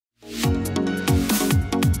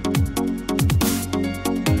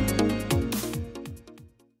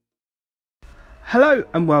Hello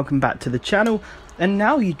and welcome back to the channel, and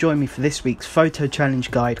now you join me for this week's photo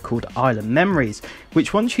challenge guide called Island Memories,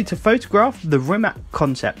 which wants you to photograph the Rimac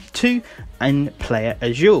Concept 2 in Playa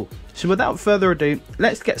Azul. So without further ado,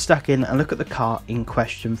 let's get stuck in and look at the car in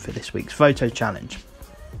question for this week's photo challenge.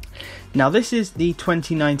 Now this is the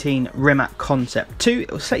 2019 Rimac Concept 2.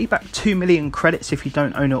 It will set you back 2 million credits if you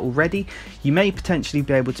don't own it already. You may potentially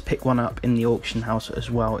be able to pick one up in the auction house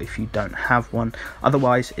as well if you don't have one.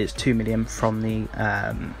 Otherwise it's 2 million from the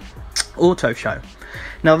auto show.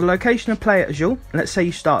 Now the location of Playa Azul, let's say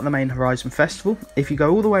you start at the main Horizon Festival. If you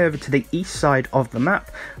go all the way over to the east side of the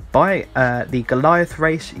map, by the Goliath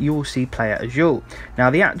race, you will see Playa Azul. Now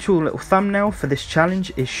the actual little thumbnail for this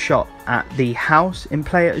challenge is shot at the house in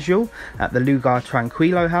Playa Azul, at the Lugar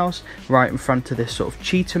Tranquilo house, right in front of this sort of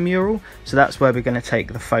cheetah mural. So that's where we're going to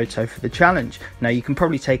take the photo for the challenge. Now you can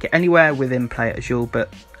probably take it anywhere within Playa Azul,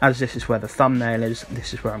 but as this is where the thumbnail is,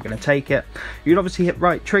 this is where I'm going to take it. You'd obviously hit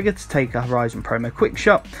right trigger to take a Horizon Promo quick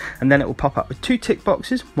shot, and then it will pop up with two tick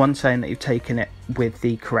boxes, one saying that you've taken it with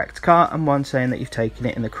the correct car and one saying that you've taken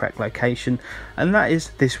it in the correct location. And that is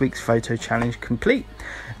this week's photo challenge complete.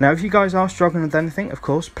 Now if you guys are struggling with anything, of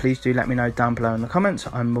course, please do let me know down below in the comments.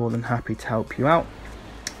 I'm more than happy to help you out.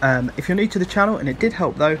 If you're new to the channel, and it did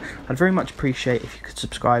help though, I'd very much appreciate if you could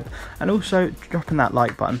subscribe, and also dropping that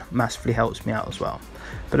like button massively helps me out as well.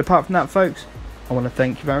 But apart from that folks, I want to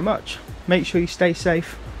thank you very much. Make sure you stay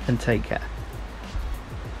safe and take care.